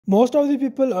Most of the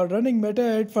people are running Meta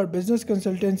ad for business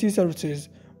consultancy services,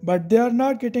 but they are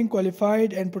not getting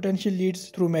qualified and potential leads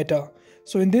through Meta.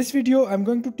 So in this video, I'm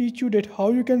going to teach you that how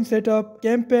you can set up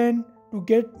campaign to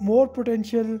get more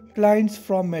potential clients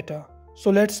from Meta. So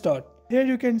let's start. Here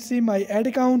you can see my ad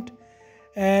account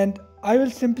and I will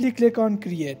simply click on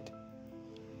create.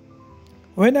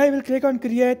 When I will click on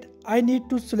create, I need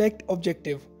to select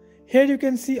objective. Here you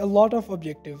can see a lot of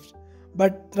objectives.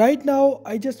 But right now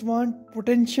I just want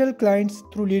potential clients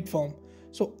through lead form.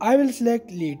 So I will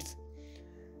select leads.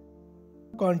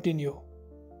 Continue.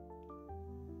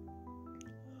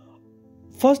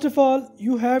 First of all,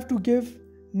 you have to give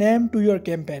name to your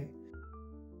campaign.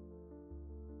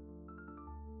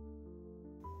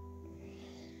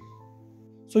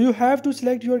 So you have to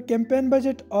select your campaign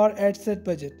budget or ad set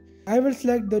budget. I will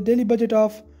select the daily budget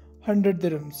of 100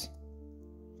 dirhams.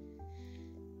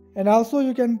 And also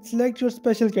you can select your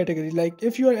special category, like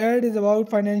if your ad is about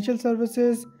financial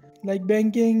services like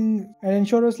banking and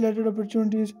insurance related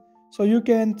opportunities, so you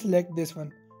can select this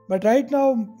one. But right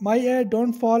now my ad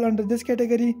don't fall under this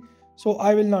category, so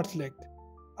I will not select.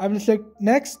 I will select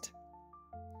next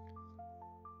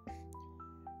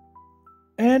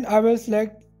and I will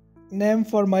select name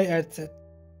for my ad set.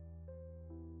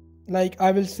 Like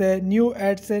I will say new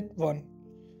ad set 1.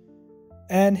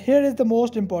 And here is the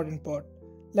most important part.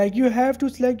 Like you have to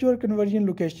select your conversion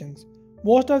locations.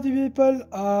 Most of the people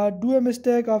do a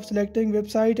mistake of selecting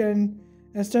website and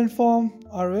instant form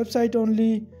or website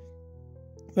only,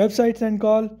 websites and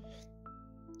call.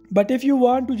 But if you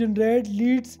want to generate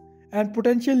leads and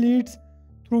potential leads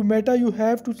through Meta, you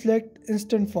have to select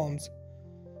instant forms.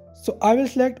 So I will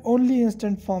select only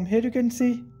instant form. Here you can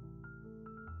see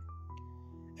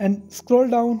and scroll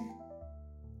down.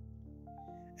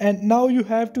 And now you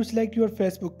have to select your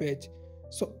Facebook page.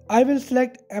 So I will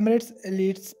select Emirates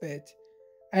Elites page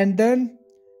and then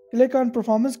click on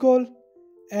performance goal,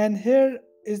 and here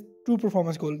is two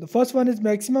performance goals. The first one is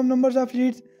maximum numbers of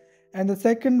leads and the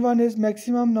second one is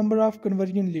maximum number of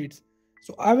conversion leads.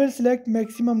 So I will select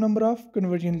maximum number of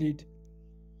conversion lead.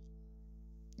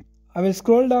 I will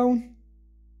scroll down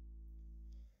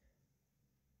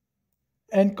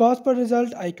and cost per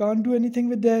result, I can't do anything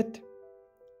with that.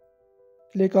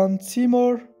 Click on see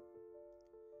more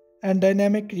and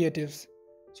dynamic creatives.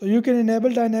 So you can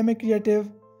enable dynamic creative.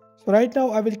 So right now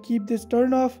I will keep this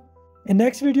turned off. In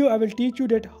next video I will teach you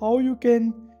that how you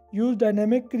can use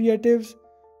dynamic creatives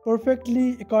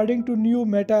perfectly according to new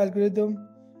Meta algorithm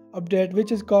update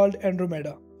which is called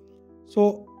Andromeda.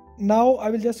 So now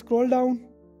I will just scroll down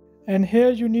and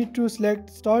here you need to select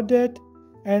start date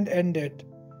and end date.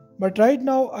 But right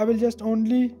now I will just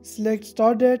only select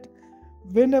start date.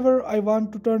 Whenever I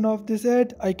want to turn off this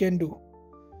ad, I can do.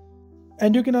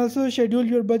 And you can also schedule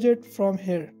your budget from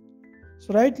here.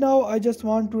 So right now I just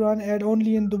want to run ad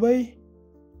only in Dubai.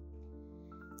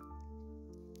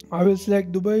 I will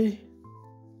select Dubai.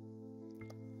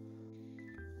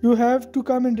 You have to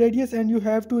come in radius and you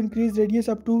have to increase radius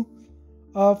up to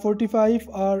 45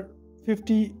 or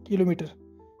 50 kilometer.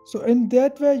 So in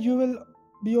that way you will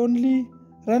be only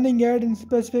running ad in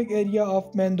specific area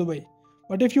of main Dubai.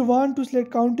 But if you want to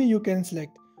select county, you can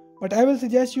select. But I will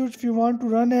suggest you, if you want to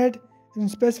run ad in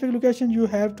specific location, you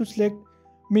have to select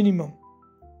minimum.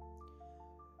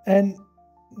 And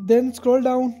then scroll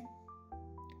down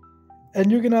and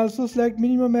you can also select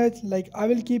minimum age. Like I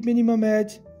will keep minimum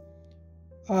age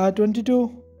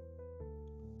 22.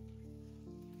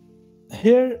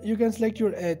 Here you can select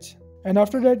your age and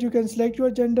after that you can select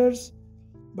your genders.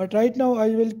 But right now I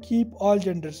will keep all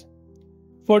genders.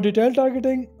 For detailed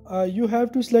targeting, you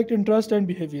have to select interest and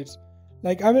behaviors.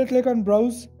 Like I will click on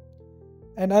browse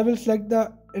and I will select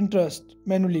the interest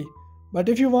manually. But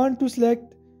if you want to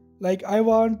select, like I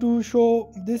want to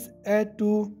show this ad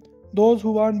to those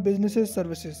who want businesses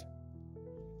services.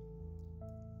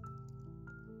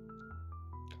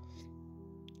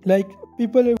 Like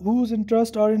people whose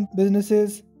interests are in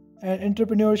businesses and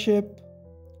entrepreneurship,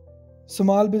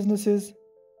 small businesses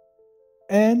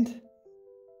and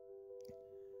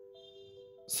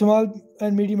small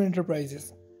and medium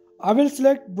enterprises. I will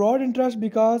select broad interest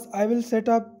because I will set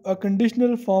up a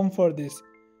conditional form for this.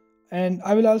 And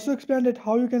I will also explain that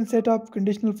how you can set up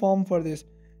conditional form for this.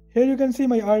 Here you can see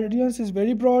my audience is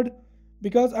very broad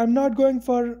because I'm not going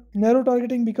for narrow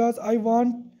targeting because I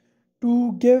want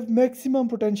to give maximum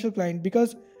potential client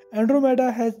because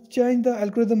Andromeda has changed the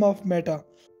algorithm of Meta.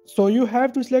 So you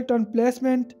have to select on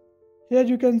placement. Here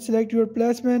you can select your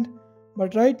placement,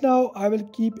 but right now I will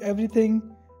keep everything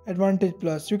Advantage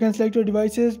Plus. You can select your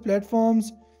devices,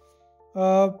 platforms,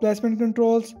 placement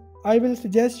controls. I will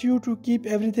suggest you to keep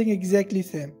everything exactly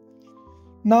same.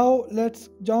 Now let's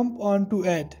jump on to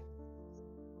add.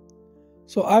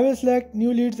 So I will select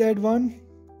new leads, add one.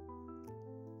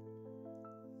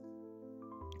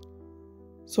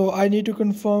 So I need to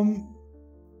confirm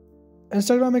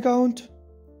Instagram account.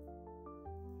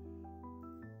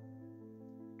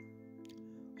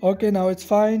 Okay, now it's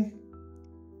fine.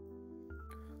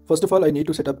 First of all, I need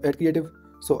to set up ad creative.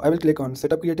 So I will click on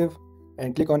setup creative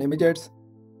and click on image ads.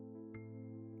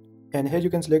 And here you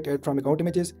can select add from account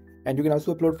images, and you can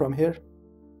also upload from here.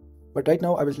 But right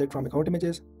now I will select from account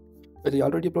images, which I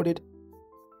already uploaded.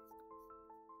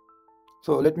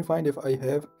 So let me find if I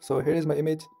have. So here is my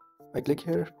image. I click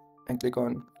here and click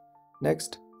on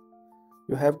next.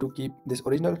 You have to keep this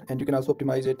original, and you can also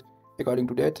optimize it according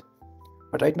to that.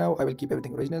 But right now I will keep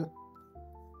everything original.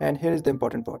 And here is the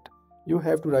important part. You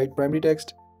have to write primary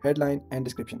text, headline and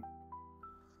description.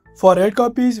 For ad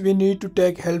copies, we need to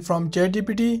take help from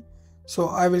ChatGPT. So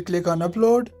I will click on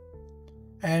upload,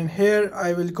 and here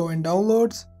I will go in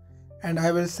downloads, and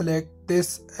I will select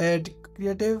this ad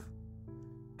creative.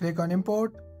 Click on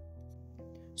import.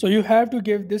 So you have to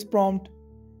give this prompt,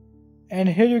 and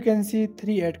here you can see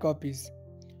 3 ad copies.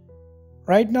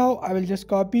 Right now I will just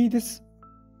copy this,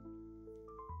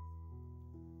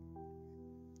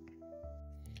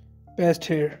 paste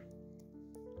here.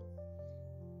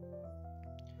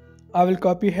 I will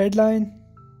copy headline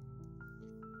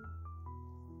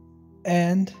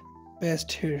and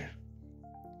paste here.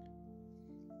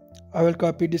 I will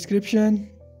copy description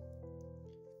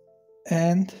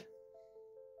and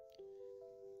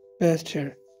paste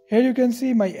here. Here you can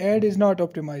see my ad is not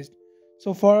optimized.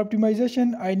 So for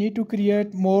optimization, I need to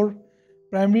create more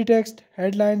primary text,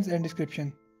 headlines and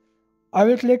description. I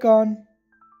will click on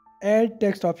add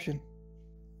text option.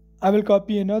 I will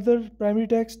copy another primary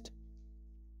text.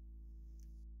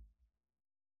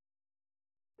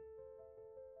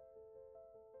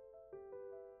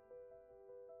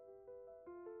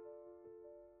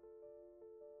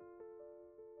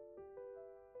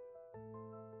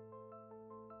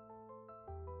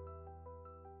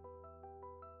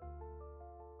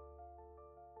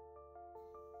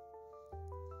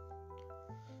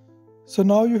 So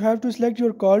now you have to select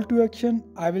your call to action.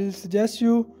 I will suggest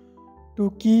you to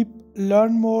keep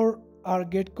learn more or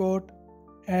get caught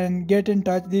and get in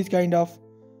touch these kind of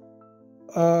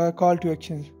call to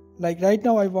actions. Like right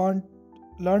now I want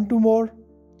learn to more.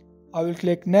 I will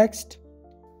click next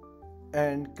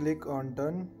And click on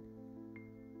done.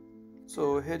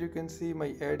 So here you can see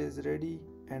my ad is ready,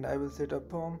 and I will set up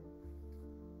form.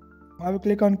 I will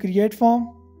click on create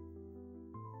form,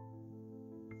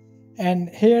 and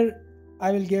here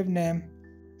I will give name,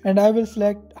 and I will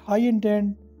select high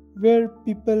intent where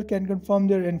people can confirm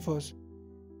their infos.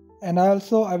 And I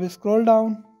will scroll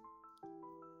down,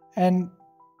 and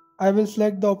I will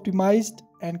select the optimized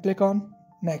and click on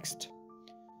next.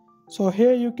 So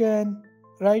here you can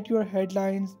write your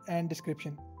headlines and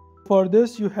description. For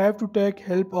this you have to take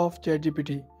help of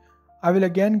ChatGPT. I will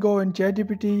again go in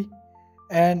ChatGPT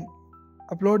and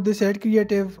upload this ad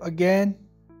creative again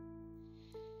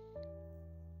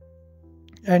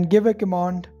and give a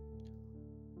command.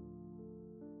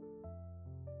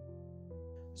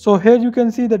 So here you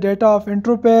can see the data of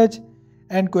intro page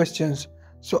and questions.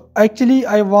 So actually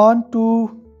I want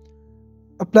to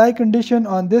apply condition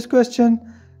on this question,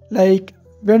 like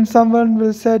when someone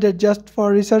will say that just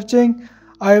for researching,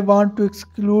 I want to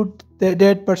exclude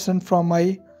that person from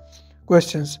my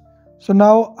questions. So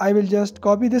now I will just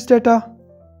copy this data,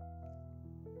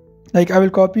 like I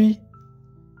will copy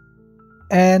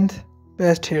and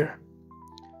paste here.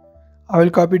 I will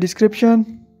copy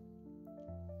description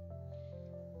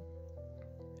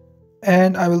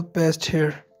and I will paste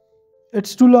here.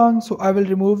 It's too long, so I will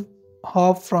remove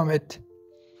half from it.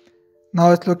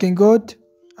 Now it's looking good.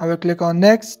 I will click on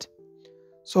next.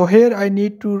 So here I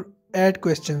need to add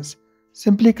questions.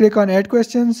 Simply click on add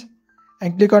questions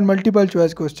and click on multiple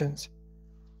choice questions.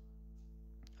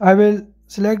 I will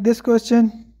select this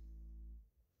question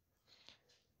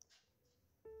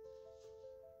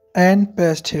and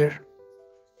paste here.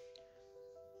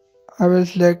 I will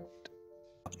select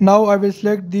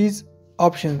these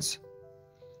options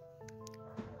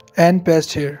and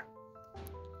paste here.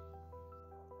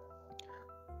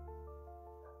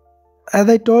 As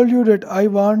I told you that I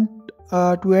want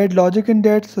to add logic in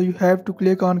that, so you have to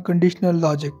click on conditional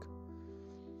logic.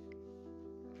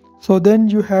 So then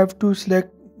you have to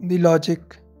select the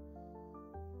logic.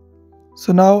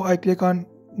 So now I click on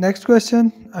next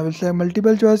question. I will select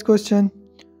multiple choice question.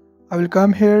 I will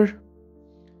come here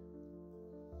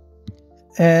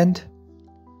and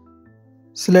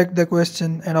select the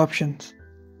question and options.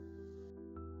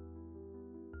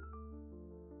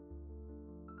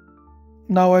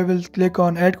 Now I will click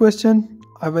on add question.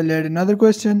 I will add another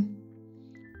question.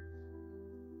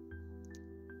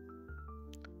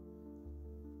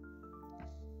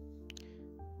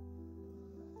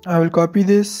 I will copy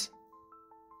this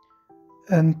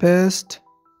and paste,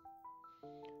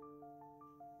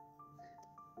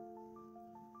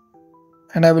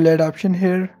 and I will add option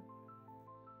here.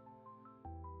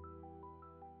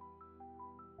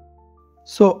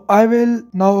 So I will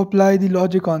now apply the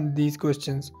logic on these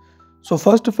questions. So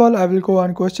first of all, I will go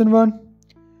on question 1,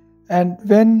 and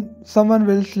when someone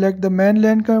will select the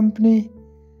mainland company,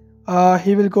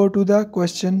 he will go to the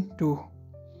question 2,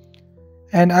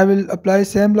 and I will apply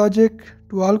same logic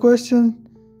to all questions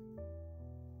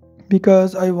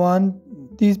because I want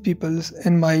these peoples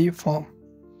in my form.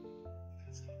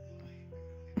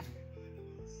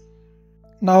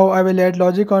 Now I will add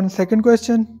logic on second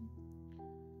question.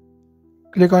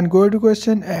 Click on go to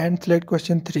question and select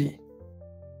question 3.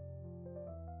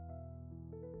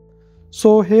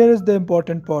 So here is the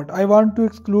important part. I want to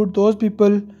exclude those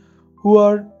people who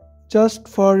are just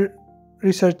for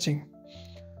researching.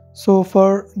 So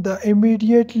for the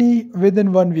immediately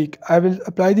within 1 week, I will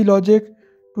apply the logic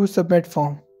to submit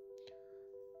form.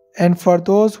 And for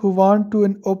those who want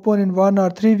to open in 1 or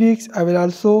 3 weeks, I will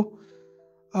also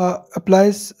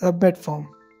apply submit form.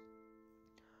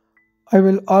 I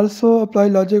will also apply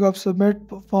logic of submit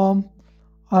form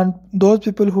on those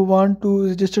people who want to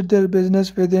register their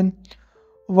business within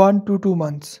 1 to 2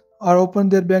 months or open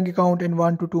their bank account in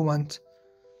 1 to 2 months.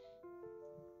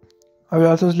 I will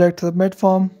also select submit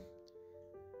form,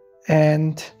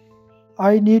 and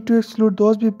I need to exclude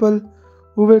those people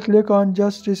who will click on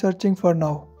just researching for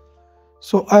now.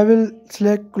 So I will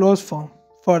select close form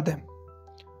for them.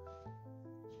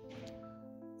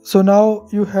 So now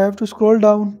you have to scroll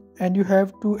down and you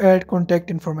have to add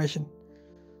contact information.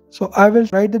 So I will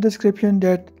write the description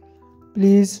that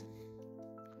please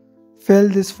fill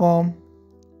this form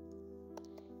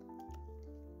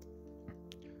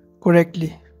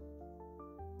correctly.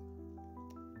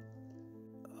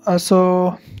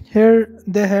 So here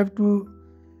they have to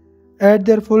add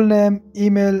their full name,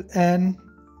 email and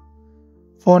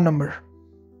phone number.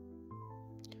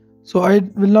 So I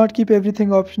will not keep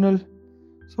everything optional.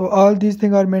 So all these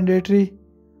things are mandatory.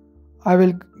 I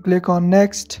will click on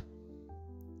next.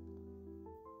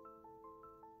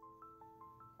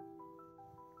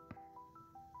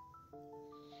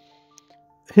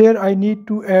 Here I need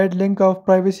to add link of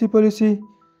privacy policy.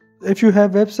 If you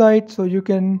have website, so you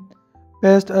can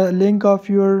paste a link of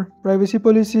your privacy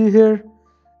policy here.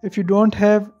 If you don't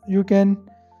have, you can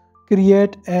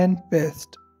create and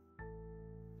paste.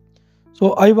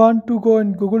 So I want to go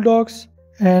in Google Docs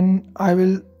and I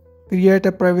will create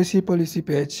a privacy policy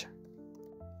page.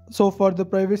 So for the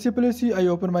privacy policy, I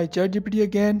open my ChatGPT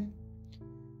again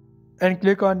and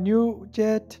click on new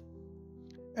chat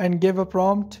and give a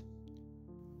prompt.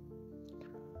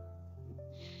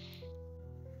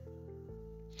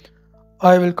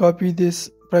 I will copy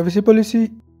this privacy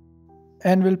policy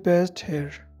and will paste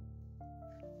here.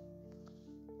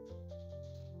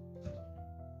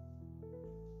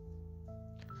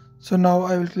 So now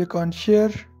I will click on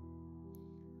share.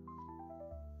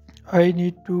 I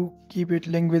need to keep it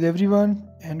linked with everyone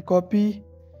and copy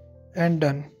and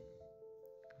done.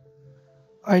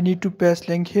 I need to paste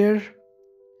link here.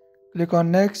 Click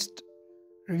on next,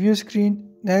 review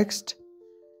screen, next,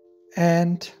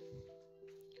 and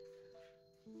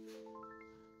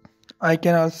I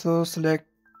can also select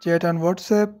chat on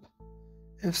WhatsApp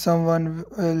if someone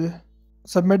will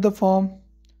submit the form,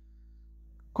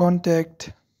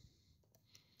 contact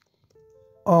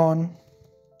on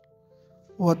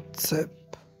WhatsApp.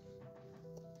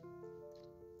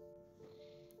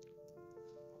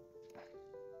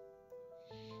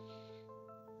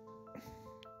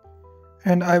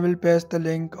 And I will paste the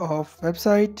link of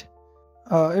website.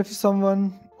 If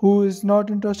someone who is not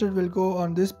interested will go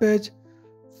on this page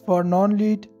for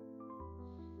non-lead,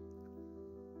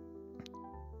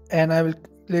 and I will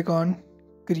click on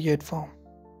create form.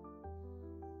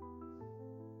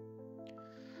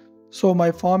 So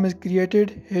my form is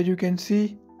created. Here you can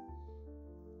see.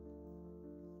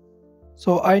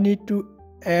 So I need to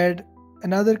add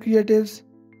another creatives.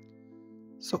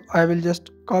 So I will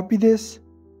just copy this.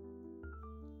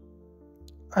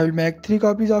 I will make 3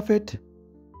 copies of it.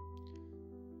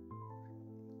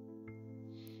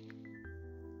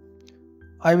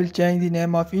 I will change the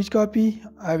name of each copy.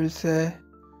 I will say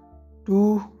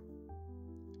 2,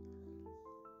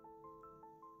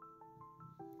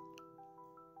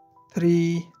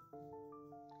 3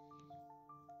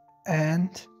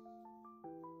 and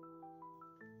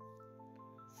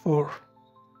 4.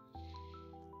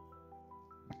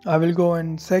 I will go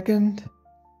in second.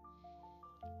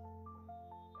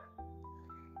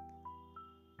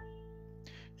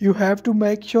 You have to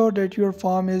make sure that your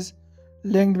form is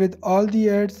linked with all the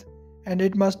ads and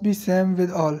it must be same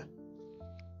with all.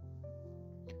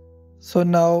 So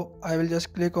now I will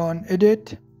just click on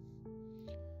edit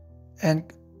and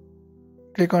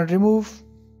click on remove.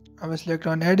 I will select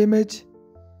on add image,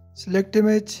 select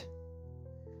image,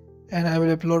 and I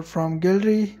will upload from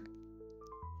gallery.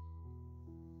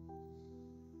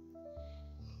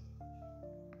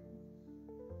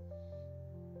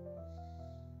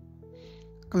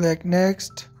 Click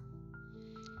next.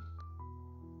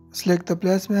 Select the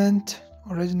placement,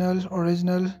 original.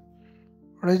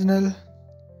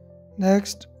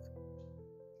 Next,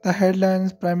 the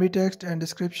headlines, primary text and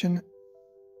description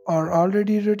are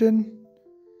already written.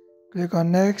 Click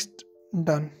on next,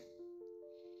 done.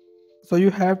 So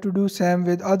you have to do same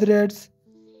with other ads,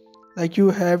 like you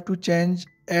have to change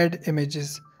add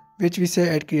images, which we say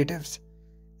add creatives,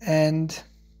 and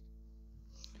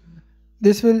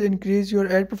this will increase your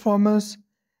ad performance.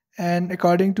 And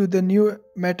according to the new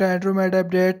Meta Andromeda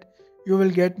update, you will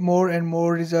get more and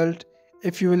more result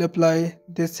if you will apply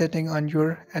this setting on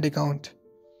your ad account.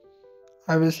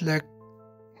 I will select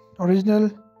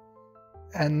original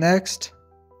and next,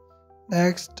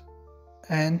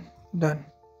 and done.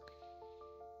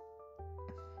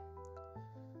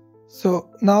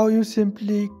 So now you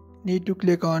simply need to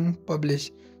click on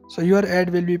publish. So your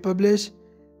ad will be published,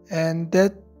 and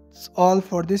that's all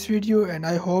for this video, and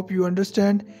I hope you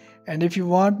understand. And if you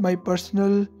want my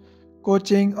personal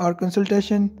coaching or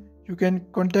consultation, you can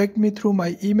contact me through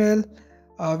my email,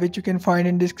 which you can find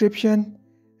in description.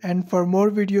 And for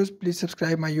more videos, please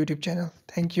subscribe my YouTube channel.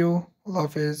 Thank you. Allah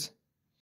Hafiz.